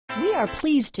We are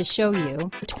pleased to show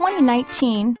you the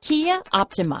 2019 Kia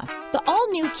Optima. The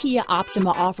all-new Kia Optima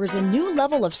offers a new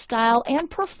level of style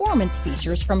and performance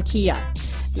features from Kia.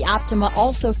 The Optima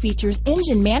also features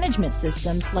engine management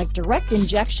systems like direct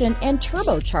injection and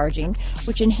turbocharging,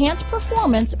 which enhance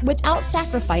performance without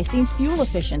sacrificing fuel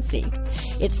efficiency.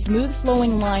 Its smooth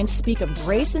flowing lines speak of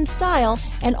grace and style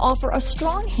and offer a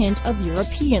strong hint of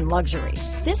European luxury.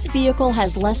 This vehicle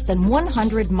has less than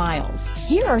 100 miles.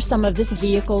 Here are some of this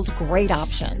vehicle's great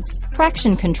options: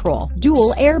 traction control,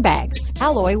 dual airbags,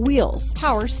 alloy wheels,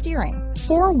 power steering,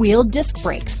 four-wheel disc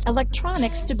brakes,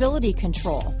 electronic stability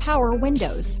control, power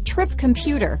windows, trip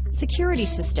computer, security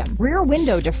system, rear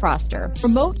window defroster,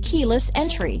 remote keyless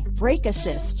entry, brake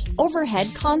assist, overhead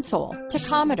console,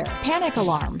 tachometer, panic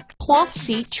alarm, cloth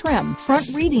seat trim, front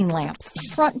reading lamps,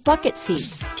 front bucket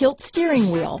seats, tilt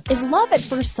steering wheel. Is love at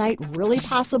first sight really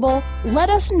possible? Let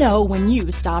us know when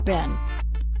you stop in.